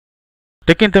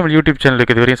Tech இன் Tamil YouTube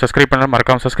சேனலுக்கு இதுவரையும் subscribe பண்ணலாம்,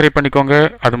 மறக்காம சப்ஸ்கிரைப் பண்ணிக்கோங்க.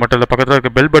 அது மட்டும் இல்லை, பக்கத்தில்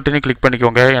இருக்க பெல் பட்டனையும் கிளிக்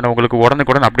பண்ணிக்கோங்க. ஏன்னா உங்களுக்கு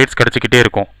உடனுக்குடன் அப்டேட்ஸ் கிடச்சிக்கிட்டே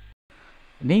இருக்கும்.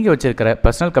 நீங்கள் வச்சிருக்கிற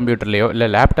பர்சனல் கம்ப்யூட்டர்லையோ இல்லை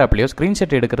லேப்டாப்லையோ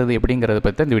ஸ்க்ரீன்ஷாட் எடுக்கிறது எப்படிங்கிறத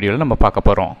பற்றி இந்த வீடியோவில் நம்ம பார்க்க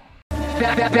போகிறோம்.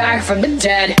 Back from the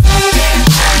dead.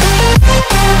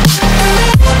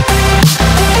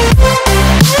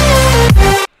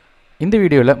 இந்த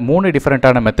வீடியோவில் 3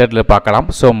 டிஃப்ரெண்ட்டான மெத்தடில் பார்க்கலாம்.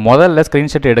 ஸோ முதல்ல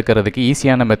ஸ்க்ரீன்ஷாட் எடுக்கிறதுக்கு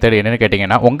ஈஸியான மெத்தட் என்னென்னு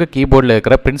கேட்டிங்கன்னா, உங்கள் கீபோர்டில்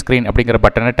இருக்கிற பிரிண்ட் ஸ்க்ரீன் அப்படிங்கிற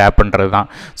பட்டனை டேப் பண்ணுறது தான்.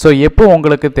 ஸோ எப்போ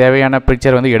உங்களுக்கு தேவையான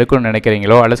பிக்சர் வந்து எடுக்கணும்னு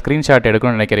நினைக்கிறீங்களோ அல்ல ஸ்க்ரீன்ஷாட்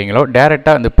எடுக்கணும்னு நினைக்கிறீங்களோ,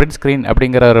 டேரெக்டாக அந்த பிரிண்ட் ஸ்க்ரீன்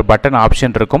அப்படிங்கிற ஒரு பட்டன்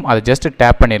ஆப்ஷன் இருக்கும். அதை ஜஸ்ட்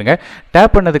டேப் பண்ணிடுங்க.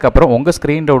 டேப் பண்ணதுக்கப்புறம் உங்கள்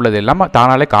ஸ்க்ரீனில் உள்ளது எல்லாம்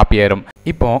தானாலே காப்பி ஆயிரும்.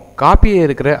 இப்போ காப்பியாக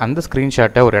இருக்கிற அந்த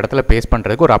ஸ்க்ரீன்ஷாட்டை ஒரு இடத்துல பேஸ்ட்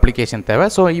பண்ணுறதுக்கு ஒரு அப்ளிகேஷன் தேவை.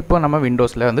 ஸோ இப்போ நம்ம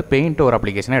விண்டோஸில் வந்து பெயிண்ட் ஒரு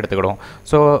அப்ளிகேஷனை எடுத்துக்கிடுவோம்.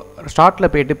 ஸோ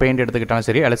ஸ்டார்ட்டில் போய்ட்டு பெயிண்ட் எடுத்துக்கிட்டாலும்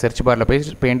சரி, அல்ல சர்ச் பாரில் போய்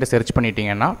பெயிண்ட்டை சர்ச்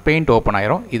பண்ணிட்டீங்கன்னா பெயிண்ட் ஓப்பன்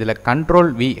ஆயிரும். இதில்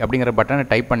Ctrl+V அப்படிங்கிற பட்டனை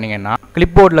டைப் பண்ணிங்கன்னா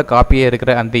கிளிப்போர்டில் காப்பியாக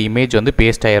இருக்கிற அந்த இமேஜ் வந்து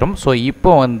பேஸ்ட் ஆயிரும். ஸோ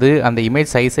இப்போ வந்து அந்த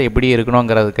இமேஜ் சைஸை எப்படி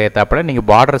இருக்கணுங்கிறதுக்கு ஏற்றாப்புல நீங்கள்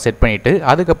பார்டரை செட் பண்ணிவிட்டு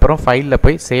அதுக்கப்புறம் ஃபைலில்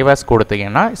போய் சேவ் ஆஸ்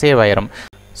கொடுத்தீங்கன்னா சேவ் ஆயிரும்.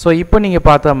 ஸோ இப்போ நீங்கள்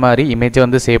பார்த்த மாதிரி இமேஜை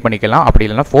வந்து சேவ் பண்ணிக்கலாம். அப்படி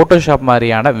இல்லைனா ஃபோட்டோஷாப்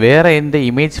மாதிரியான வேறு எந்த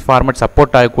இமேஜ் ஃபார்மேட்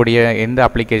சப்போர்ட் ஆகக்கூடிய எந்த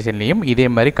அப்ளிகேஷன்லையும் இதே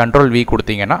மாதிரி Ctrl+V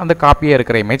கொடுத்தீங்கன்னா அந்த காப்பியாக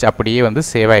இருக்கிற இமேஜ் அப்படியே வந்து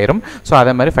சேவ் ஆயிரும். ஸோ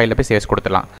அதே மாதிரி ஃபைலில் போய் சேவ்ஸ்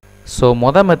கொடுத்துலாம். ஸோ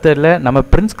மொதல் மெத்தடில் நம்ம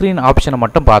பிரிண்ட் ஸ்க்ரீன் ஆப்ஷனை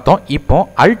மட்டும் பார்த்தோம். இப்போ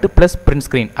Alt + பிரிண்ட்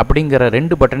ஸ்க்ரீன் அப்படிங்கிற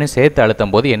 2 பட்டனையும் சேர்த்து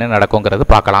அழுத்தும் போது என்ன நடக்குங்கிறது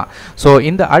பார்க்கலாம். ஸோ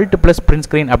இந்த Alt + பிரிண்ட்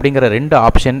ஸ்க்ரீன் அப்படிங்கிற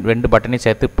 2 பட்டனையும்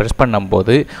சேர்த்து ப்ரெஸ்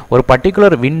பண்ணும்போது ஒரு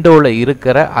பர்டிகுலர் விண்டோவில்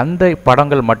இருக்கிற அந்த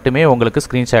படங்கள் மட்டுமே உங்களுக்கு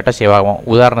ஸ்க்ரீன்ஷாட்டாக சேவ் ஆகும்.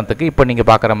 உதாரணத்துக்கு இப்போ நீங்கள்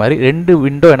பார்க்குற மாதிரி 2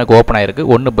 விண்டோ எனக்கு ஓப்பன்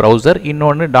ஆகிருக்கு. ஒன்று ப்ரௌசர்,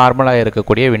 இன்னொன்று நார்மலாக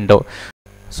இருக்கக்கூடிய விண்டோ.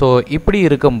 ஸோ இப்படி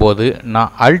இருக்கும்போது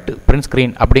நான் Alt பிரிண்ட்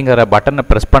ஸ்க்ரீன் அப்படிங்கிற பட்டனை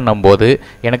ப்ரெஸ் பண்ணும்போது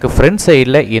எனக்கு ஃப்ரண்ட்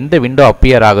சைடில் எந்த விண்டோ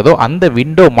அப்பியர் ஆகுதோ அந்த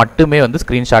விண்டோ மட்டுமே வந்து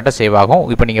ஸ்க்ரீன்ஷாட்டை சேவ் ஆகும்.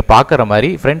 இப்போ நீங்கள் பார்க்குற மாதிரி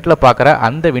ஃப்ரண்ட்டில் பார்க்குற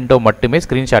அந்த விண்டோ மட்டுமே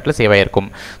ஸ்க்ரீன்ஷாட்டில் சேவ் ஆகிருக்கும்.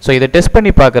 ஸோ இதை டெஸ்ட்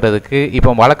பண்ணி பார்க்குறதுக்கு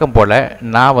இப்போ வழக்கம் போல்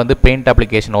நான் வந்து பெயிண்ட்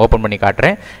அப்ளிகேஷன் ஓப்பன் பண்ணி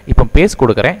காட்டுறேன். இப்போ பேஸ்ட்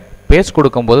கொடுக்குறேன். பேஸ்ட்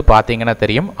கொடுக்கும்போது பார்த்தீங்கன்னா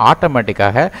தெரியும்,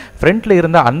 ஆட்டோமேட்டிக்காக ஃப்ரண்ட்டில்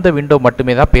இருந்த அந்த விண்டோ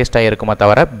மட்டுமே தான் பேஸ்ட் ஆகிருக்குமே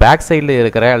தவிர பேக் சைடில்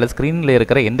இருக்கிற அல்லது ஸ்க்ரீனில்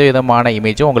இருக்கிற எந்த விதமான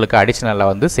இமேஜும் உங்களுக்கு அடிஷ்னலாக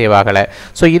வந்து சேவ் ஆகலை.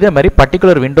 ஸோ இதே மாதிரி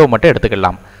பர்டிகுலர் விண்டோ மட்டும்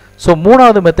எடுத்துக்கலாம். ஸோ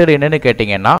மூணாவது மெத்தட் என்னென்னு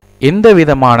கேட்டிங்கன்னா, எந்த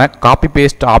விதமான காப்பி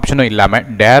பேஸ்ட் ஆப்ஷனும் இல்லாமல்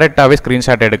டேரெக்டாகவே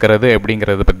ஸ்க்ரீன்ஷாட் எடுக்கிறது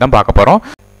அப்படிங்கிறத பற்றி தான் பார்க்க போகிறோம்.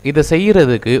 இதை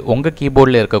செய்கிறதுக்கு உங்கள்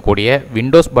கீபோர்டில் இருக்கக்கூடிய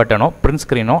விண்டோஸ் பட்டனோ பிரிண்ட்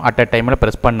ஸ்க்ரீனோ அட் அ டைமில்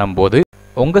ப்ரெஸ் பண்ணும்போது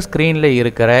உங்கள் ஸ்க்ரீனில்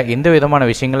இருக்கிற எந்த விதமான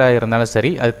விஷயங்களாக இருந்தாலும்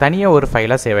சரி அது தனியாக ஒரு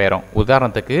ஃபைலாக சேவ் ஆயிரும்.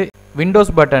 உதாரணத்துக்கு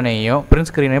விண்டோஸ் பட்டனையும் பிரிண்ட்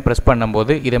ஸ்க்ரீனையும் ப்ரெஸ்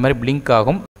பண்ணும்போது இதே மாதிரி பிளிங்க்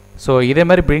ஆகும். ஸோ இதே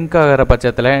மாதிரி பிளிங்க் ஆகிற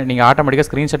பட்சத்தில் நீங்கள் ஆட்டோமேட்டிக்காக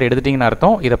ஸ்க்ரீன்ஷாட் எடுத்துட்டிங்கன்னு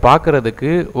அர்த்தம். இதை பார்க்குறதுக்கு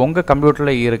உங்கள்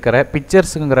கம்ப்யூட்டரில் இருக்கிற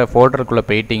பிக்சர்ஸுங்கிற ஃபோல்டருக்குள்ளே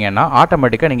போயிட்டீங்கன்னா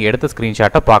ஆட்டோமேட்டிக்காக நீங்கள் எடுத்த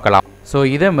ஸ்க்ரீன்ஷாட்டை பார்க்கலாம். ஸோ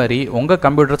இதே மாதிரி உங்கள்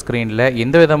கம்ப்யூட்டர் ஸ்க்ரீனில்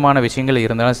எந்த விதமான விஷயங்கள்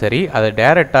இருந்தாலும் சரி அதை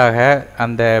டேரெக்டாக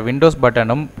அந்த விண்டோஸ்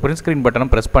பட்டனும் பிரிண்ட் ஸ்க்ரீன்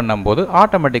பட்டனும் ப்ரெஸ் பண்ணும்போது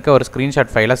ஆட்டோமேட்டிக்காக ஒரு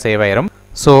ஸ்க்ரீன்ஷாட் ஃபைலாக சேவ் ஆயிரும்.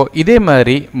 ஸோ இதே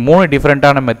மாதிரி 3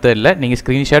 டிஃப்ரெண்ட்டான மெத்தடில் நீங்கள்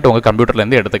ஸ்க்ரீன்ஷாட் உங்கள்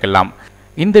கம்ப்யூட்டர்லேருந்து எடுத்துக்கலாம்.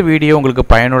 இந்த வீடியோ உங்களுக்கு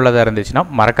பயனுள்ளதாக இருந்துச்சுன்னா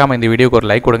மறக்காமல் இந்த வீடியோக்கு ஒரு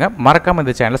லைக் கொடுங்க. மறக்காமல்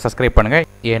இந்த சேனலை சப்ஸ்கிரைப் பண்ணுங்கள்.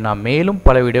 ஏன்னா மேலும்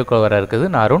பல வீடியோக்கள் வர இருக்குது.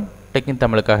 நான் அருண், டெக் இன்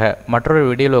தமிழுக்காக மற்றொரு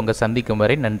வீடியோவில் உங்கள் சந்திக்கும்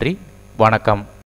வரை நன்றி, வணக்கம்.